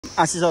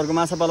आशिषहरुको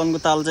माछा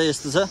पालनको ताल चाहिँ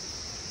यस्तो छ।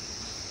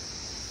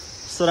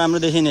 यस्तो राम्रो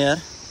देखिने यार।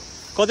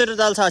 कतिवटा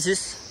ताल छ आशिष?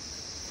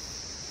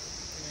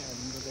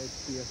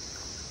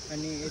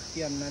 अनि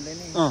यति अन्नाले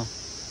नि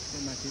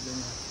माथि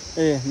दिनु।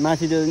 ए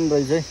माथि दिनु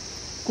रहेछ है।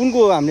 कुनको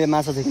हामीले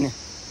माछा देख्ने?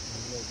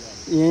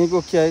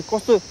 यहीँको के है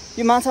कस्तो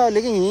यो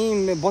माछाहरूले कि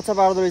यहीँ बच्चा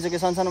पार्दो रहेछ कि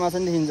सानो सानो माछा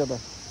नि देखिन्छ त।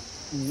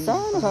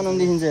 सानो सानो पनि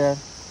देखिन्छ यार।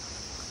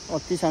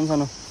 अति सानो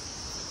सानो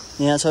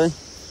यहाँ छ है।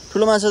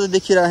 ठुलो माछा त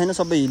देखिरहेको छैन,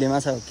 सबै हिले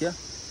माछा हो क्या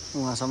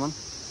उहाँसम्म।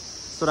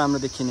 कस्तो राम्रो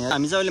देखिने यार।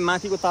 हामी चाहिँ अहिले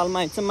माथिको तालमा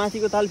आइछौँ।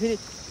 माथिको ताल फेरि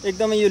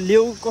एकदमै यो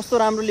लेउ कस्तो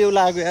राम्रो लेउ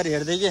लागेको यार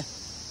हेर्दै के।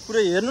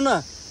 पुरै हेर्नु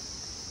न।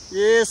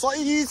 ए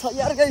सही छ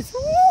यार गाइस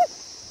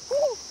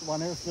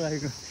भने जस्तो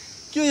लागेको।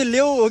 के यो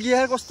लेउ हो कि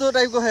यार कस्तो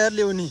टाइपको यार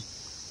लेउ नि।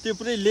 त्यो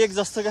पुरै लेक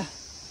जस्तो क्या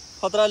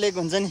खतरा लेक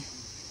हुन्छ नि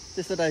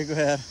त्यस्तो टाइपको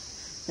यार।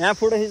 यहाँ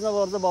फोटो खिच्न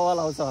पर्छ बवाल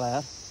आउँछ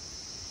होला यार।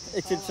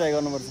 एकचोटि ट्राई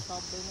गर्नुपर्छ।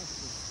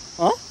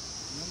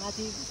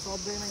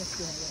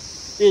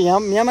 ए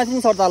यहाँ माथि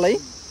नि सर्ताल है।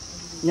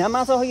 यहाँ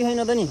माछा हो कि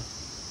छैन त नि?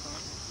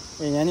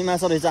 ए यहाँ नि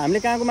माछा रहेछ। हामीले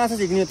कहाँको माछा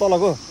झिक्ने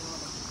तलको?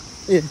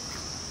 ए ल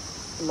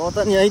त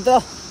नि है त।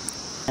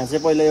 यहाँ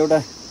चाहिँ पहिला एउटा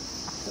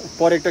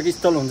पर्यटक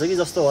स्थल हुन्छ कि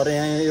जस्तो भएर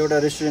यहाँ एउटा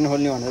रेस्टुरेन्ट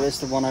खोल्ने भनेर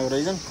यस्तो बनाएको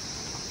रहेछन्।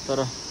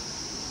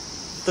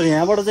 तर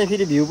यहाँबाट चाहिँ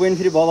फेरि भ्यू पोइन्ट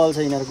फेरि बवाल छ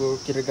यिनीहरूको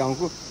के अरे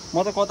गाउँको।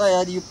 म त कता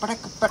यार यो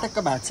पटक्क पटक्क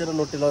भाँचेर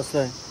लोटेर जस्तो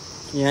है।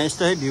 यहाँ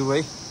यस्तो है भ्यू है।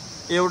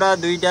 एउटा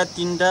दुईवटा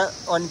तिनवटा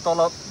अनि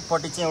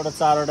तलपट्टि चाहिँ एउटा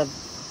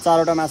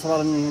चारवटा माछा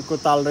पालनको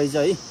ताल रहेछ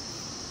है।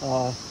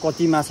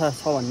 कति माछा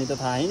छ भन्ने त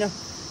थाहा होइन।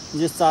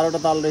 जस चारवटा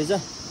ताल रहेछ।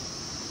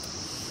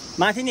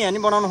 माथि नि यहाँ नि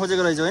बनाउन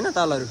खोजेको रहेछ होइन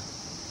तालहरू।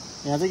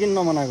 यहाँ चाहिँ किन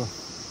नबनाएको?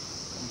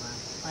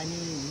 पानी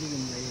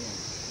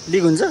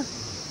लिक हुन्छ?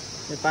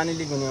 ए पानी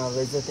लिक हुने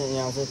रहेछ त्यहाँ।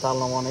 यहाँ चाहिँ ताल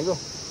नबनाएको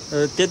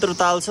त्यत्रो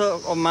ताल छ।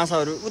 अब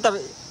माछाहरू उता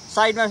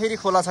साइडमा फेरि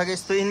खोला छ कि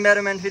यस्तो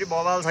इन्भाइरोमेन्ट फेरि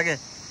बवाल छ क्या।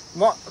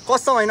 म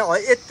कस्तो होइन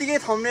यत्तिकै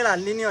थम्नेल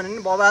हालिदिने भने नि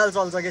बवाल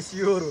चल्छ क्या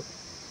सियोहरू।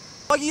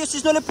 अघि यो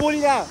सिस्नोले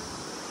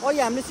पोलिरहेको। अघि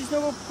हामीले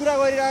सिस्नोको कुरा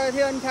गरिरहेको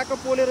थियो अनि ठ्याक्क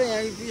पोलेर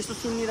यहाँ यस्तो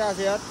सुनिरहेको छ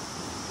यार।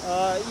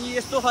 यी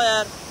यस्तो छ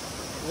यार।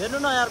 हेर्नु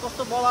न यार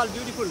कस्तो बवाल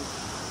ब्युटिफुल।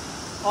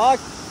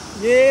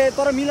 ए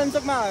तर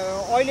मिलनचोकमा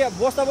अहिले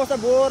बस्दा बस्दा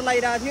बोर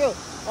लागिरहेको थियो।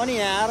 अनि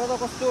यहाँ आएर त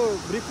कस्तो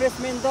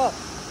रिफ्रेसमेन्ट त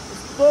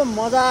यस्तो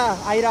मजा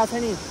आइरहेछ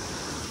नि।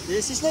 ए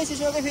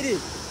सिस्नोकै फेरि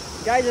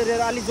गाइजहरू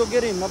हेरेर अलिक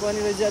जोगिएर हिँड्न पर्ने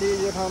रहेछ अरे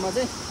यो ठाउँमा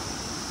चाहिँ।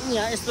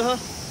 यहाँ यस्तो छ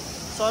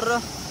सर र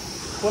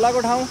खोलाको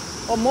ठाउँ।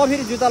 अब म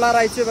फेरि जुत्ता लाएर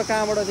आइछु। अब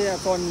कहाँबाट त्यहाँ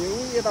चढ्ने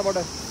यताबाट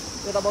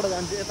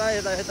जान्छु।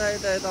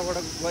 यताबाट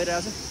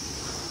गइरहेको छु।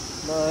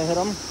 ल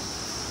हेरौँ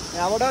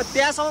यहाँबाट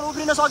त्यहाँसम्म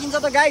उफ्रिन सकिन्छ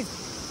त गाइज?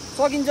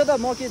 सकिन्छ त।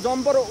 म के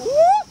जम्पर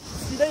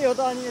सिधै हो त।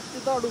 अनि यति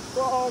त ढुक्क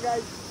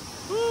गाइज।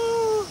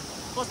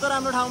 कस्तो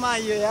राम्रो ठाउँमा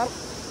आइयो यार।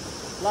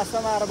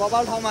 लास्टमा आएर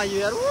बवाल ठाउँमा आइयो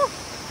यार। म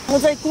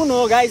चाहिँ कुन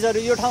हो गाइजहरू?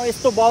 यो ठाउँ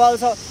यस्तो बवाल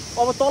छ।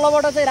 अब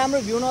तलबाट चाहिँ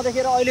राम्रो भ्यू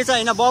नदेखेर अहिले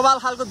चाहिँ होइन बवाल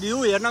खालको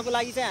भ्यू हेर्नको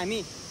लागि चाहिँ हामी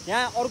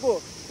यहाँ अर्को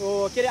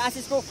के अरे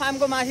आशिषको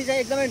फार्मको माथि चाहिँ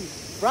एकदमै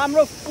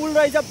राम्रो पुल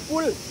रहेछ।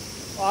 पुल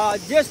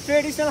जस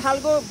ट्रेडिसनल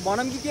खालको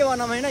भनौँ कि के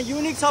भनौँ होइन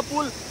युनिक छ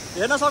पुल।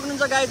 हेर्न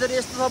सक्नुहुन्छ गाइजहरू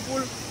यस्तो छ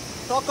पुल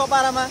टक्क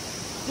पारामा।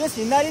 त्यस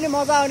हिँड्दाखेरि नै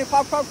मजा आउने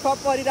खप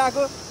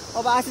परिरहेको।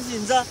 अब आशिष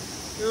हिँड्छ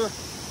यो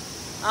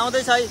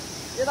आउँदैछ है।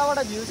 यताबाट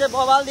भ्यू चाहिँ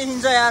बवाल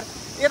देखिन्छ यार।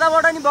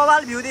 यताबाट नि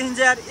बवाल भ्यू देखिन्छ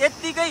यार।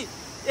 यत्तिकै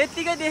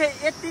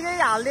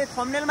हाल्दे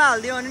थम्नेलमा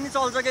हालिदियो भने नि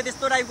चल्छ क्या।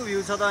 त्यस्तो टाइपको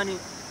भ्यू छ त। अनि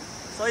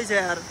सही छ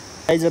यार।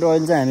 गाइजहरू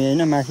अहिले चाहिँ हामी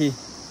होइन माथि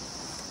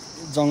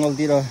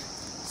जङ्गलतिर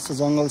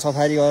जङ्गल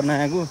सफारी गर्न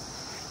आएको।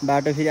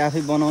 बाटो फेरि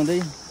आफै बनाउँदै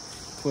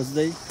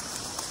खोज्दै।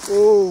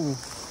 ओ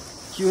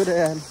के हो र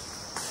यार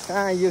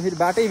कहाँ यो फेरि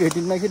बाटै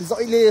भेटिँदाखेरि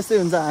जहिले यस्तै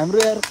हुन्छ हाम्रो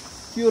यार।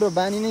 के हो र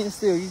बानी नै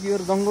यस्तै हो कि के हो र?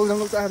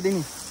 जङ्गल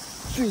चार्दिने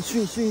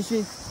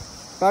सुई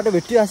बाटो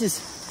भेट्यो आशिष?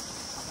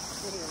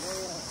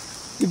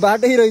 यो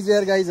बाटै रहेछ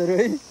यार गाइजहरू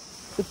है।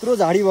 त्यत्रो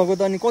झाडी भएको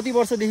त। अनि कति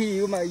वर्षदेखि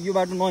यो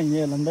बाटो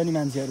नहिँडे होला नि त नि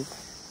मान्छेहरू।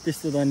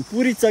 त्यस्तो त अनि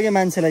पुरी छ क्या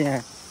मान्छेलाई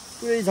यहाँ।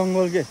 पुरै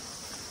जङ्गलै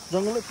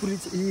पुरी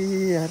छ। ए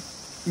यार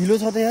हिलो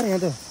छ त यार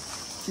यहाँ त।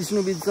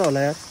 सिस्नो बित्छ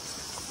होला यार।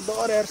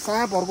 डर यार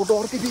साँपहरूको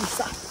डर के फेरि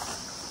साँप।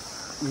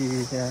 ए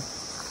यार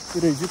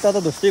पुरै जुत्ता त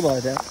धोस्तै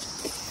भयो यार।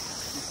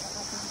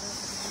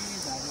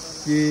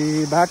 ए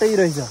बाटै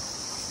रहेछ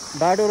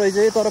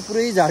तर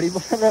पुरै झाडी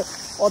परेर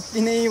अति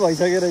नै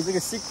भइसक्यो रहेछ कि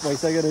सिक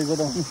भइसक्यो रहेछ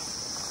त।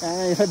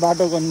 कहाँ यसलाई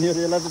बाटो भन्ने हो?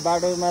 यसलाई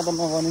बाटोमा त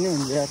नभने नि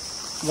हुन्छ यार।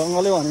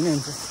 जङ्गलै भने नि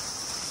हुन्छ।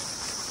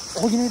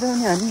 अघि नै त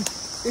अनि हामी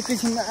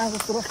एकैछिनमा आएको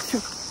जस्तो राख्थ्यो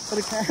तर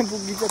कहाँ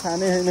पुग्छ थाहा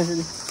नै छैन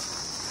फेरि।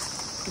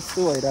 त्यस्तो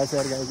भइरहेछ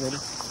यार गाइजहरू।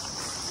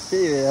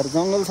 त्यही हो यार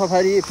जङ्गल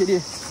सफारी फेरि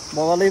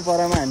बवालै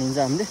परामा हानिन्छ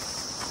हामीले।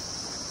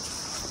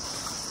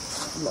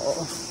 ल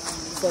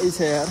सही छ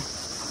यार।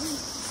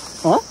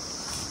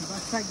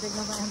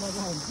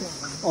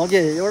 ओके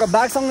एउटा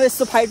बाघसँग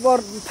यस्तो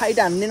फाइट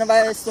हान्दिन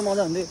पाए यस्तो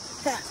मजा हुन्थ्यो।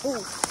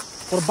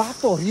 तर बाघ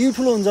त हरियो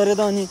ठुलो हुन्छ अरे त।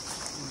 अनि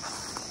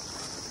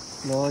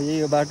ल यही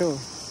हो बाटो।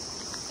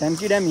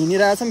 ड्याम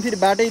हिँडिरहेछौँ फेरि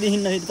बाटै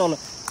देखिन्न फेरि तल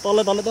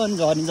त अनि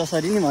झरिन्छ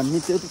जसरी नि भन्ने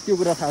त्यो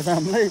कुरा थाहा छ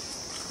हामीलाई।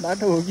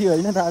 बाटो हो कि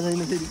होइन थाहा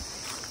छैन फेरि।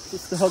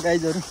 त्यस्तो छ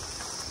गाइजहरू।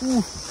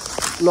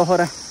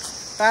 लहरा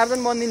टार्जन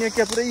बनिदिने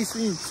क्या पुरै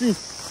सुई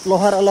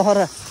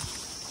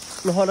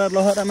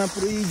लहरामा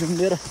पुरै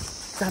झुन्डेर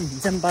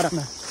जाम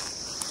पारामा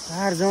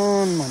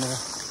चारजन भनेर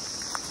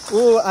ओ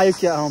आयो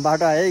क्या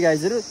बाटो आयो है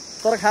गाइजहरू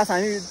तर खास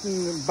हामी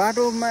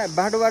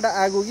बाटोबाट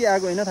आगो कि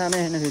आगो होइन थाहा नै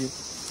छैन फेरि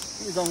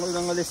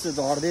जङ्गल यस्तो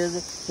झर्दै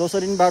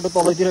जसरी पनि बाटो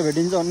तलैतिर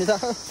भेटिन्छ अन्य त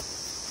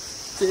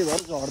त्यही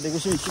भएर झर्दिएको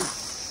छु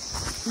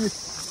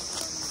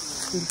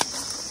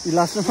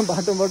लास्टमा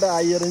बाटोबाट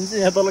आइएर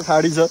चाहिँ यहाँ तल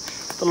खाडी छ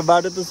तल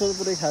बाटो त छ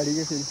पुरै खाडी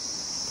क्या फेरि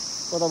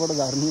कताबाट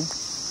झार्ने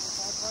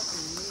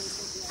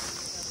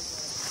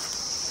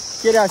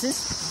के रे आशिष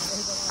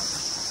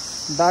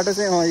बाटो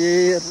चाहिँ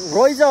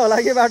रहेछ होला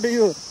कि बाटो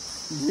यो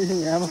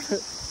यहाँबाट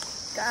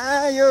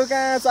कहाँ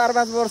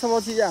 4-5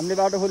 वर्षपछि हामीले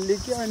बाटो खोलिदियो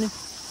कि अनि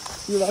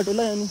यो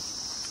बाटोलाई अनि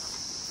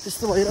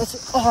त्यस्तो भइरहेछ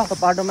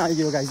बाटोमा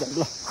आइदियो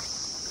गाइजहरू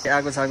ल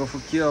आगो सागो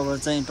फुक्यो अब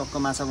चाहिँ टक्क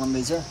माछा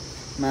बन्दैछ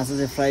माछा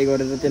चाहिँ फ्राई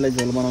गरेर त्यसलाई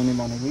झोल बनाउने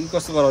भनेको कि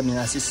कस्तो गराउने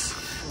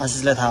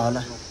आशिषलाई थाहा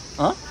होला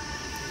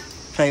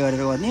फ्राई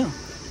गरेर गर्ने हो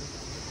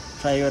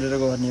फ्राई गरेर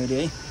गर्ने अरे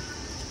है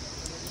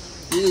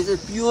यो चाहिँ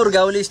प्योर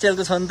गाउँले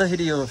स्टाइलको छ नि त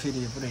फेरि यो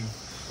पुरै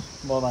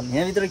बबाल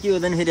यहाँभित्र के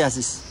हुँदैन फेरि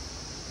आशिष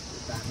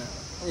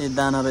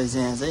दाना रहेछ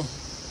यहाँ चाहिँ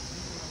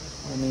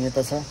अनि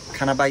यता छ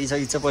खाना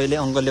पाकिसकेको छ पहिले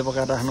अङ्कलले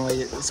पकाएर राख्नु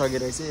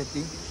सकेर चाहिँ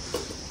यति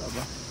अब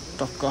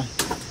टक्क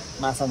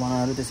माछा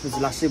बनाएर त्यसपछि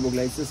लास्टै भोक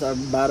लागेको छ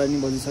 12 नि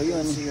बजिसक्यो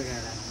अनि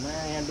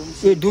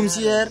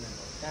डुम्सी यार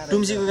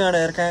डुम्सीको गाडा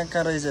यार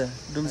कहाँ रहेछ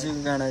डुम्सीको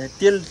गाडा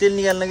तेल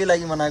निकाल्नकै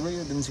लागि बनाएको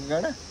यो डुम्सीको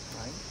गाडा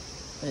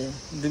ए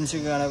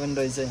डुम्सीको गाडा पनि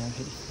रहेछ यहाँ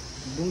फेरि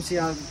डुम्सी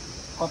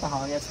कता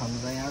यहाँ छन्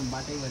त यहाँ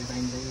बाटैभरि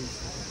पाइन्छ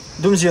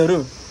डुम्सीहरू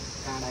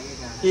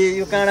ए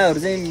यो काँडाहरू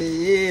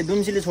चाहिँ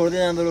दुम्सीले छोड्दै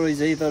जाँदो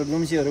रहेछ है तर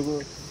दुम्सीहरूको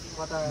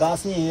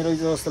बाँच्ने रहेछ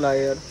जस्तो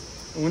लाग्यो यार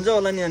हुन्छ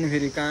होला नि अनि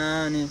फेरि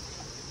कहाँ अनि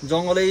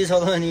जङ्गलै छ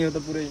त अनि यो त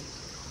पुरै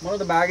मलाई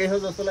त भागै छ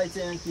जस्तो लाग्छ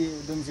यहाँ के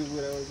दुम्सीको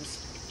कुरा गर्छ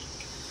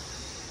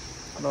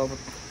र अब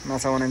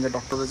माछा बनाइन्छ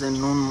डक्टरले चाहिँ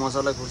नुन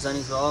मसला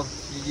खुर्सानी सब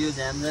यो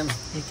झ्याम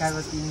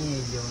कागज तिमी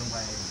ल्याउनु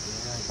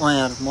भयो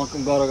यार म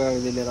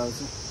कागज लिएर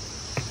आउँछु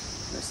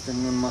यस्तो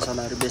नुन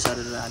मसलाहरू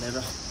बेसारेर हालेर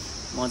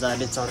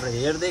मजाले चढेर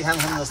हेर्दै खाम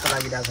जस्तो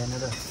लागिरहेको छैन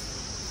र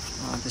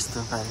त्यस्तो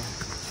खायो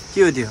के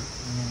हो त्यो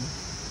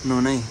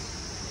नुनै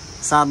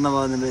साँध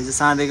नभए रहेछ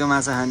साँधेको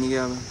माछा खाने कि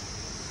अब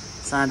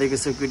साँधेको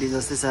सुकुटी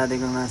जस्तै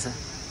साँधेको माछा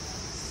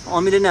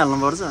अमिलो नै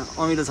हाल्नुपर्छ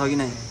अमिलो छ कि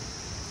नै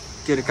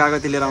के अरे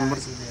कागती लिएर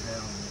आउनुपर्छ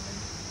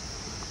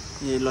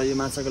ए ल यो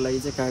माछाको लागि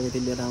चाहिँ कागती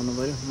लिएर आउनु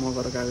पऱ्यो म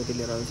गएर कागती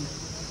लिएर आउँछु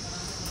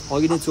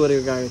अघि नै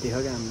चोरेको कागती हो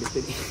क्या हामीले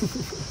फेरि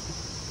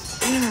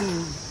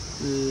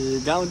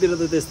गाउँतिर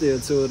त त्यस्तै हो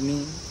चोर्नी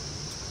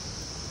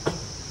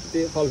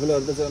त्यो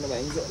फलफुलहरू त चोर्नु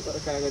पाइन्छ तर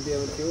कागती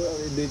अब त्यो अब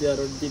 2-4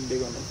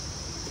 टिप्दिएको नै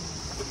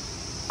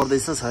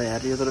पर्दैछ छ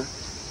यार यो तर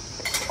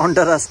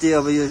अन्तर्राष्ट्रिय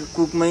अब यो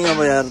कुकमै अब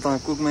यार त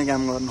कुकमै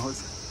काम गर्नु खोज्छ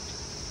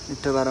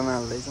मिठो बाह्रमा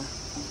हाल्दैछ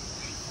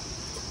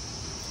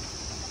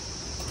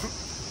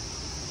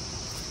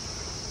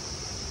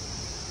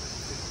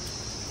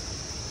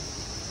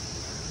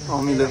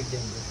अमिलो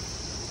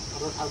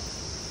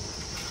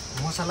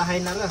मसला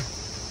खाइन र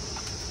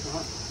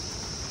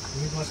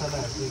मिट मसला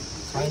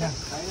छैन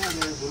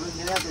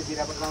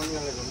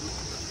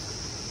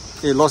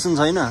ए लसुन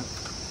छैन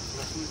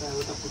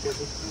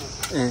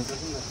ए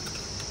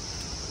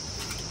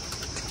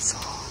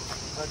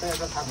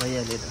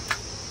भइहाल्यो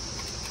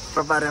त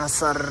बारेमा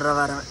सर्र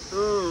बारेमा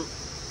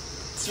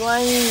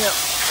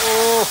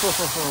ओहो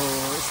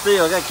यस्तै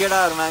हो क्या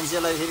केटाहरू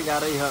मान्छेलाई फेरि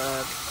गाह्रै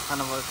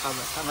खाना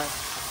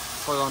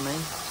पकाउनु है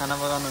खाना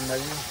पकाउनु भन्दा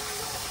पनि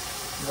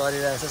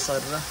गरिरहेछ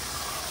सर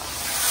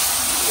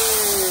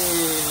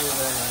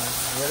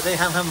हेर्दै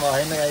खाम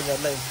भएन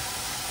गाईहरूलाई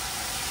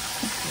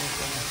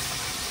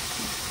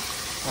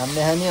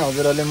हामीले खाने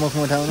हजुरहरूले मुख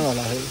उठाउनु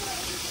होला है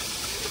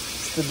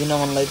यस्तो दिन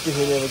मन लाग्थ्यो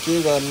फेरि अब के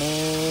गर्ने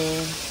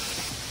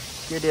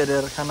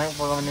केटीहरू खाना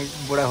पकाउने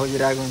बुढा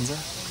खोजिरहेको हुन्छ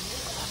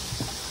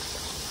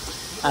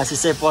आशिष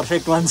चाहिँ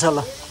पर्फेक्ट मान्छ ल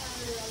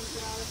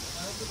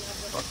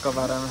पक्का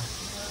पारामा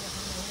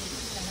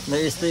ल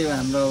यस्तै हो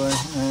हाम्रो अब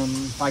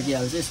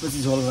पाकिहाल्छ यसपछि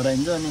झोल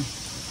भराइन्छ अनि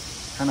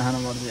खाना खानु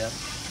पर्छ यार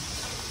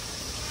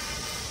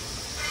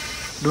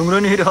ढुङ्ग्रो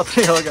नि फेरि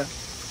अत्रै हो क्या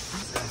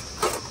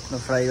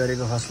फ्राई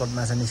गरेको फर्स्ट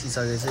माछा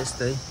निस्किसकेको छ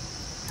यस्तो है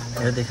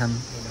हेर्दै खाम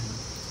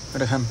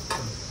एउटा खाम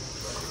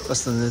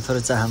कस्तो हुन्छ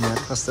थोरै चाहम यार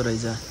कस्तो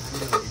रहेछ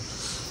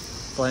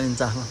पनि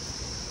चाह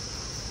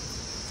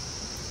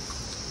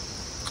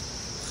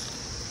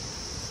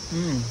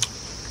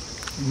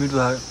मिठो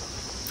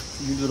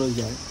मिठो रहेछ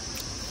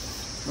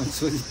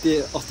सोचि त्यो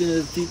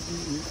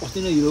अस्ति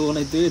नै हिरो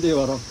बनाइ त्यही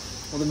भएर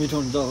म त मिठो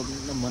हुन्छ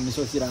भन्ने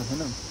सोचिरहेको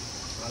थिएन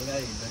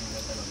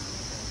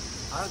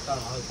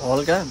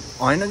हल्का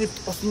होइन कि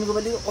अस्तिको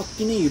पालि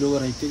अति नै हिरो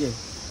गराएको थियो क्या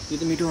त्यो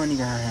त मिठो अनि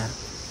कहाँ यार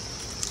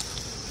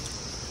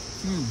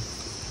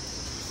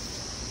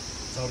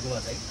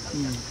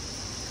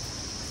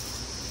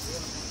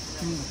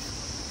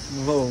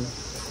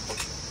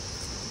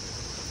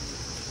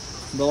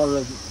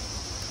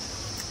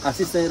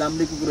आशिष चाहिँ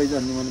राम्रै कुकुर रहेछ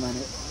भन्ने मन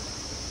माने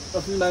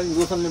अस्ति बाहेक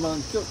रोशनले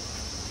बनाउँथ्यो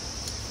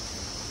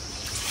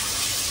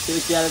त्यो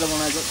क्यारेर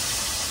बनाएको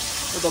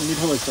त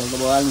मिठो भइसक्यो त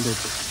भइहाल्नु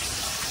मिठो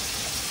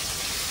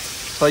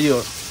सही हो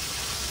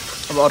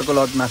अब अर्को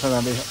लट माछा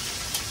जाँदैछ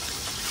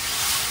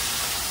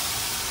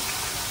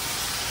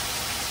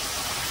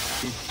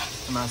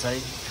माछा है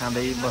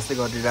खाँदै बस्दै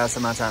गरिरहेछ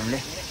माछा हामीले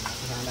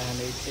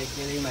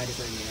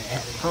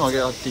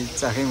अति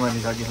चाखै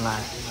मरिसक्यो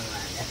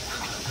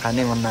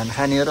खाने भन्दा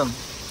खाने हो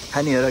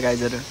र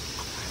गाइजहरू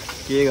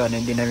के गर्ने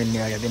दिन मिल्ने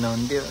भएको दिन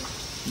हुन्थ्यो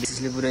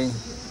त्यसले पुरै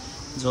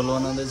झोल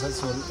बनाउँदैछ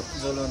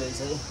झोल हुँदैछ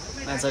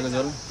माछाको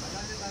झोल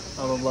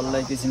अब बल्ल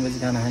किसिमको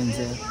खाना खाइन्छ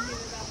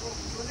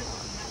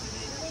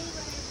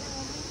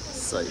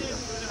सही हो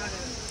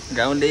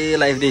गाउँले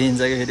लाइफ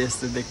देखिन्छ क्या फेरि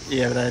यस्तो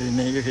हेर्दाखेरि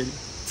नै क्या फेरि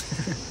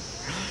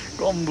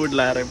कम बुट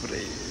लगाएर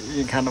पुरै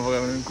खाना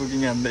पकाउने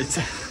कुकिङ हान्दैछ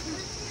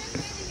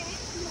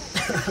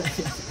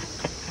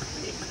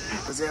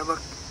अब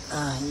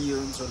यो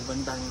झोल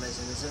पनि ताग्नु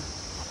लागिसकेको छ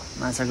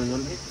माछाको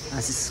झोल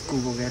आशिष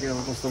कुको गएर अब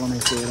कस्तो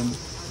बनाइछ हेरौँ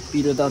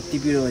पिरो त अति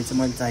पिरो भएछ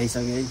मैले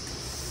चाहिसकेँ है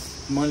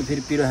मैले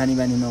फेरि पिरो खाने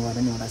बानी नभएर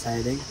नि होला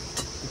सायदै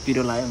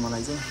पिरो लाग्यो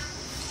मलाई चाहिँ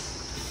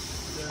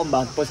अब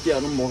भात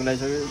पस्किहरू पनि भोक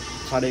लगाइसक्यो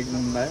 1:30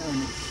 लाग्यो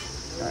अनि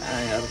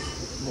आएर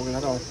भोक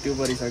लगाएर हत्यो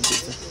परिसकेको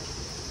छ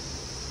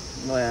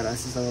ल यार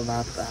आशिष अब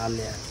भात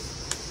हाल्यो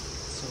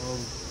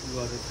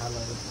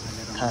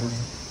थाल्ने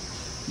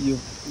यो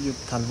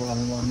थाल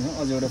पकाल्नु पर्ने हो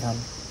अझ एउटा थाल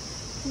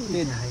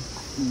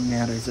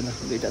यहाँ रहेछ ल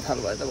 2टा थाल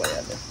भए त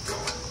भइहाल्यो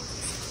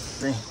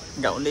चाहिँ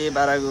गाउँले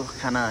बाह्रको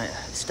खाना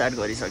स्टार्ट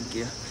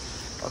गरिसक्यो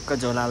टक्क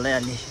झोल हाल्दै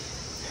हालेँ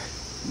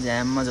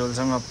झ्याममा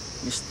झोलसँग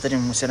बिस्तारै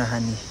मुसेर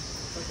खाने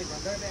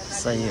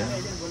सही हो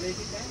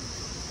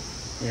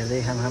हेर्दै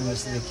खाम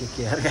जस्तो देखियो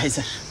के यार गाइस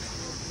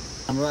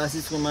हाम्रो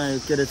आशिषकोमा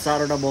के अरे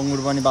 4वटा बङ्गुर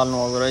पनि पाल्नु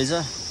भएको रहेछ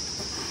यहाँ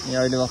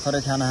अहिले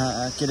भर्खरै खाना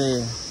के अरे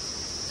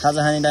खाजा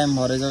खाने टाइम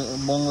भएछ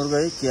बङ्गुरको है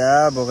क्या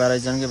भोका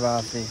रहेछन् कि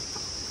बाफे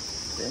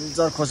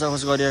डेन्जर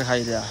खोसाखोस गरेर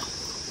खाइदियो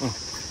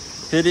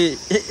फेरि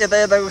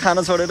यताको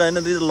खाना छोडेर होइन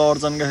त्यो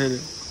लड्छन् क्या फेरि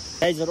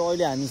गाइजहरू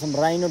अहिले हामीसँग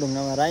राइनो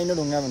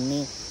ढुङ्गा भन्ने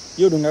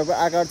यो ढुङ्गाको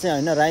आकार चाहिँ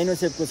होइन राइनो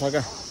सेपको छ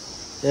क्या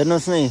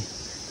हेर्नुहोस् न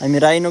हामी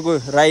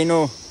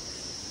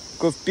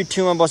राइनोको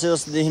पिठ्यूमा बसे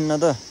जस्तो देखिन्न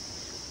त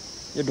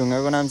यो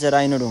ढुङ्गाको नाम चाहिँ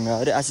राइनो ढुङ्गा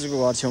अरे आशिषको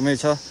घर छेउमै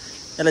छ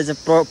यसलाई चाहिँ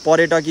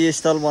पर्यटकीय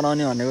स्थल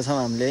बनाउने भनेको छौँ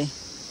हामीले है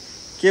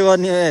के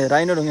गर्ने हो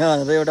राइनो ढुङ्गा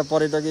भनेर एउटा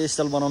पर्यटकीय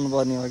स्थल बनाउनु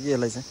पर्ने हो कि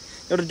यसलाई चाहिँ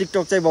एउटा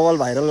टिकटक चाहिँ बबल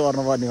भाइरल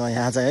गर्नुपर्ने हो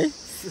यहाँ चाहिँ है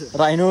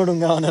राइनो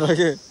ढुङ्गा भनेर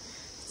के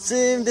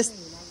सेम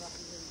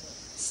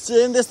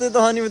त्यस्तै त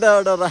अनि उता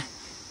एउटा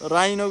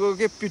राइनोको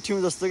के पिठ्यौँ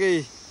जस्तो कि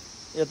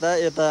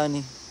यता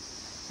अनि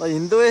ल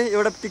हिन्दू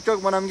एउटा टिकटक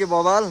बनाऊँ कि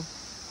बबाल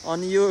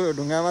अनि यो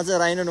ढुङ्गामा चाहिँ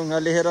राइनो ढुङ्गा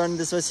लेखेर अनि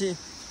त्यसपछि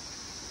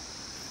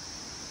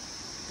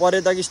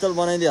पर्यटक स्थल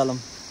बनाइदिइहालौँ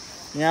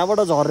यहाँबाट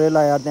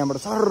झरेला यार त्यहाँबाट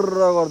सर्र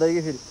गर्दै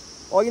कि फेरि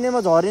अघि नै म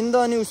झरेँ नि त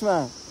अनि उसमा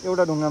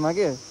एउटा ढुङ्गामा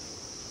के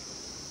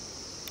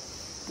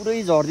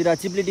पुरै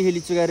झर्दिरहेको चिप्लेटी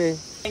खेलिछु गरे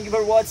thank you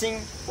for watching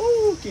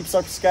keep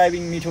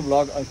subscribing मिठो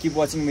ब्लग किप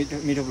वाचिङ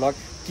मिठो ब्लग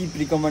किप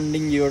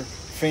रिकमेन्डिङ योर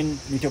फ्रेन्ड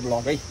मिठो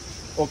ब्लग है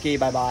ओके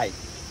बाई बाई